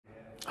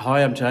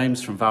Hi, I'm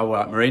James from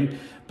valwyattmarine,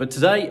 but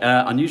today,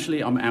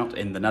 unusually, I'm out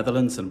in the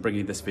Netherlands and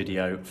bringing this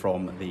video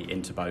from the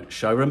Interboat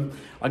showroom.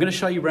 I'm going to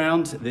show you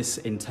around this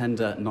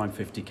Intender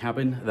 950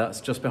 cabin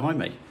that's just behind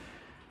me.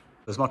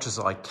 As much as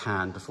I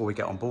can, before we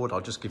get on board,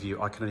 I'll just give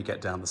you, I can only get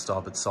down the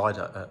starboard side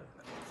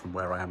from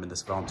where I am in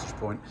this vantage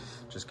point.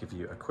 Just give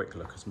you a quick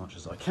look as much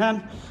as I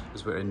can.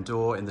 As we're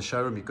indoor in the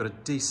showroom, you've got a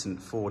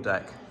decent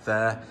foredeck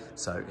there.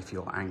 So if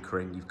you're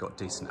anchoring, you've got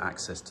decent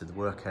access to the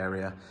work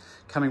area.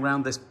 Coming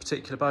around, this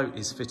particular boat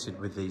is fitted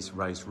with these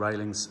raised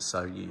railings.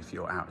 So if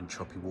you're out in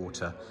choppy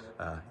water,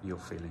 you're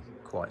feeling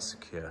quite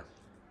secure.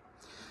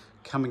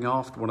 Coming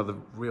aft, one of the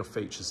real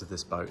features of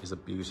this boat is a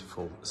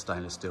beautiful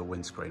stainless steel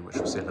windscreen, which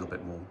we'll see a little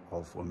bit more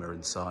of when we're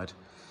inside.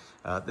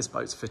 This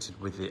boat's fitted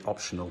with the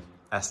optional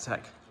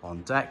S-Tech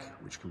on deck,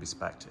 which can be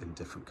spec'd in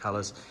different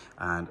colours,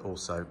 and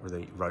also with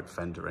the rope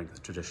fendering, the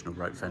traditional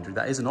rope fendering.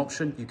 That is an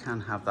option. You can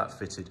have that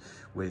fitted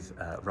with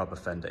rubber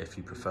fender if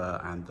you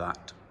prefer, and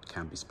that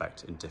can be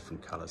spec'd in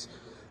different colours,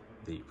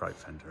 the rope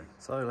fendering.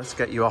 So let's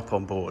get you up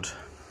on board.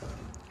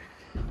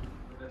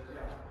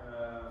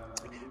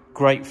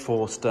 Great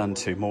for stern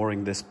to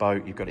mooring this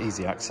boat. You've got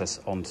easy access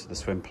onto the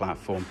swim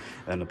platform,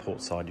 and the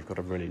port side you've got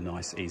a really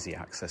nice easy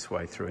access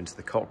way through into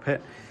the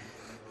cockpit.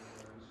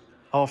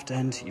 Aft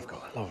end, you've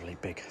got a lovely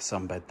big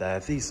sunbed there.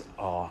 These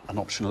are an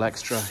optional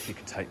extra. You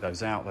can take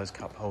those out, those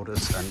cup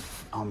holders, and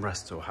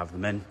armrests, or have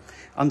them in.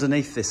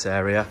 Underneath this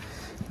area,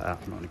 I'm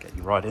not going to get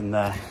you right in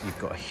there, you've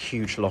got a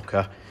huge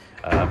locker.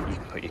 You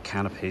can put your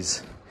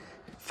canopies,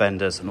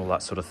 fenders and all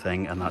that sort of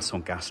thing, and that's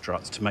on gas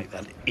struts to make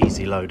that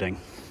easy loading.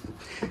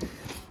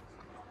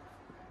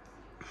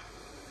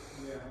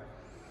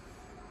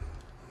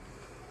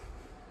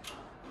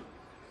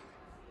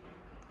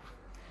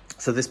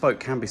 So this boat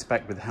can be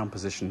spec'd with the helm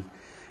position.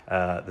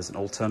 There's an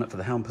alternate for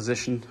the helm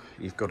position.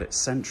 You've got it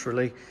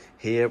centrally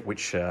here,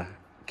 which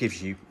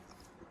gives you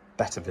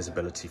better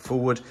visibility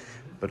forward,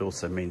 but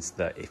also means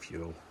that if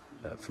you're,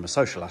 from a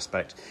social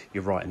aspect,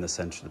 you're right in the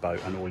centre of the boat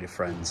and all your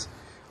friends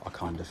are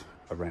kind of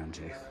around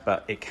you.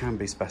 But it can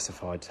be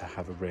specified to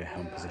have a rear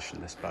helm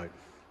position, this boat.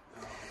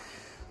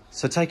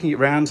 So taking it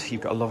round,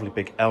 you've got a lovely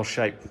big L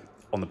shape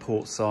on the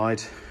port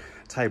side.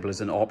 Table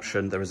is an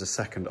option. There is a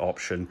second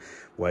option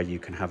where you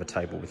can have a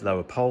table with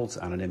lower poles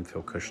and an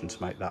infill cushion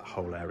to make that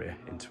whole area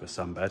into a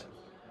sunbed.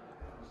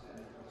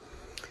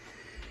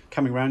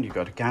 Coming around, you've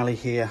got a galley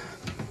here,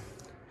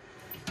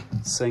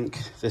 sink.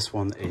 This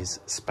one is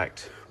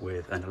spec'd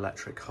with an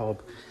electric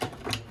hob,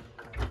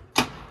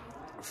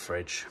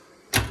 fridge,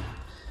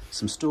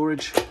 some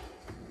storage,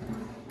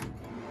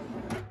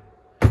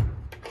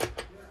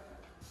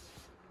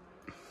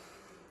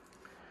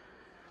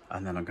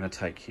 and then I'm going to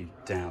take you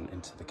down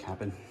into the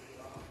cabin.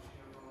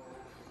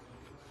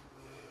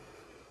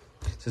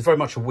 So it's very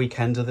much a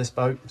weekender, this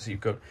boat. So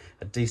you've got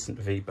a decent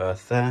V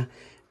berth there,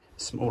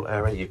 small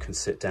area you can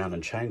sit down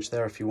and change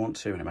there if you want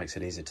to, and it makes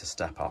it easy to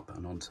step up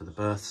and onto the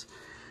berths.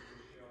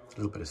 A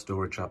little bit of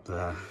storage up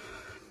there,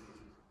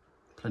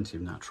 plenty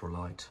of natural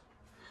light.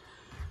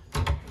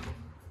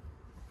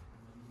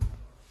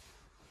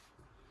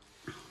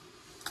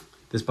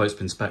 This boat's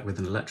been spec'd with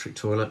an electric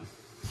toilet.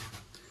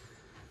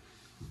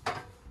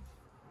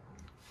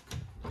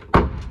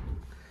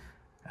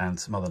 And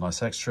some other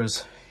nice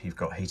extras. You've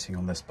got heating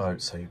on this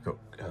boat, so you've got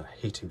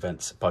heating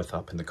vents both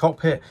up in the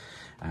cockpit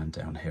and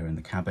down here in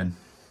the cabin.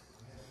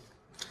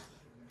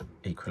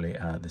 Equally,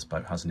 this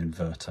boat has an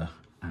inverter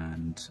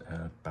and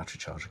battery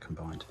charger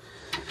combined.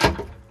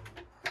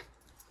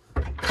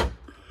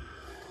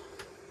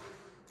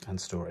 And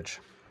storage.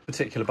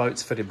 Particular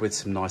boat's fitted with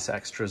some nice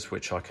extras,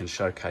 which I can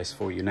showcase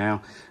for you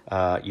now.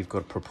 You've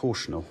got a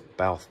proportional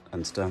bow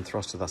and stern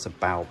thruster. That's a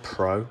Bow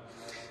Pro.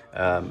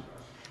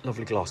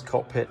 Lovely glass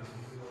cockpit.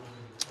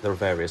 There are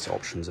various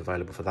options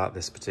available for that.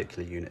 This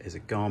particular unit is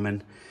a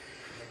Garmin.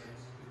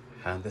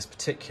 And this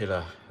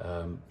particular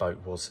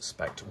boat was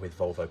spec'd with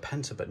Volvo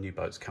Penta, but new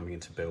boats coming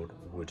into build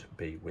would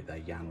be with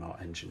a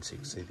Yanmar engine. So you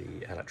can see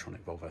the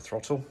electronic Volvo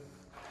throttle.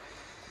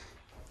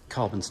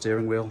 Carbon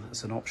steering wheel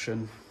is an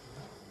option.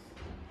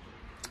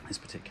 This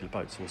particular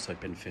boat's also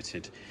been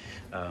fitted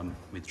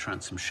with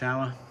transom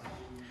shower.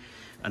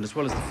 And as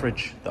well as the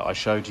fridge that I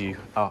showed you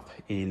up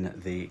in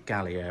the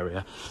galley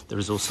area, there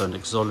is also an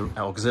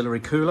auxiliary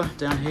cooler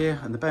down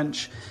here on the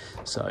bench.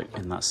 So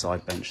in that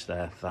side bench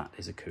there, that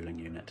is a cooling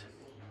unit.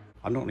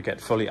 I'm not going to get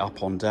fully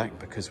up on deck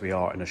because we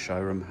are in a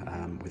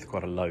showroom with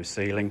quite a low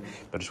ceiling,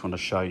 but I just want to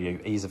show you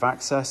ease of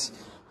access.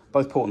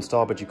 Both port and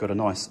starboard, you've got a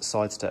nice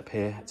side step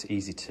here. It's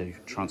easy to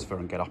transfer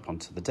and get up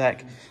onto the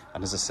deck.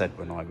 And as I said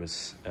when I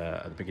was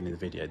at the beginning of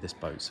the video, this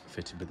boat's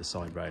fitted with the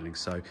side railing.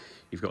 So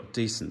you've got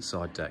decent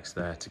side decks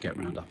there to get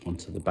round up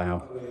onto the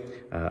bow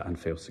and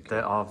feel secure.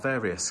 There are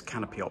various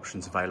canopy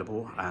options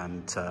available,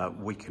 and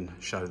we can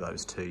show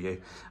those to you.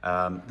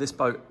 This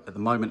boat at the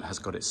moment has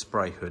got its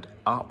spray hood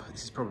up.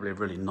 This is probably a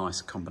really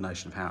nice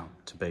combination of how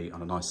to be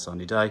on a nice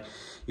sunny day.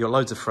 You've got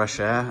loads of fresh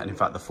air, and in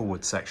fact the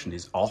forward section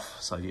is off,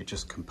 so you're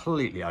just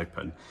completely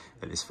open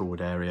at this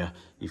forward area.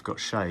 You've got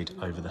shade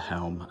over the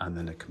helm and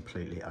then a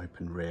completely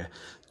open rear.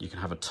 You can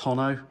have a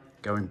tonneau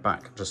Going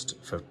back,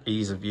 just for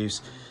ease of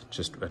use,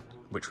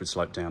 which would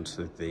slope down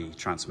to the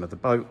transom of the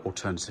boat.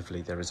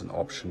 Alternatively, there is an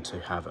option to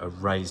have a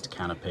raised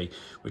canopy,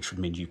 which would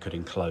mean you could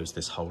enclose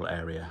this whole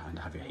area and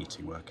have your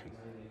heating working.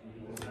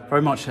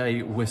 Very much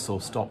a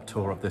whistle-stop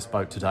tour of this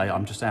boat today.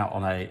 I'm just out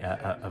on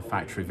a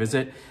factory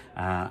visit,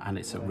 and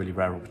it's a really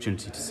rare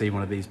opportunity to see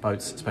one of these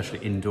boats, especially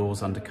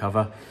indoors under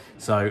cover.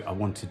 So I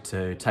wanted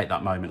to take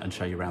that moment and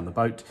show you around the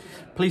boat.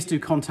 Please do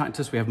contact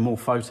us. We have more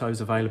photos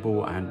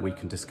available, and we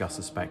can discuss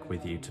a spec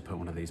with you to put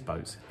one of these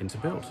boats into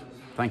build.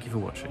 Thank you for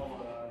watching.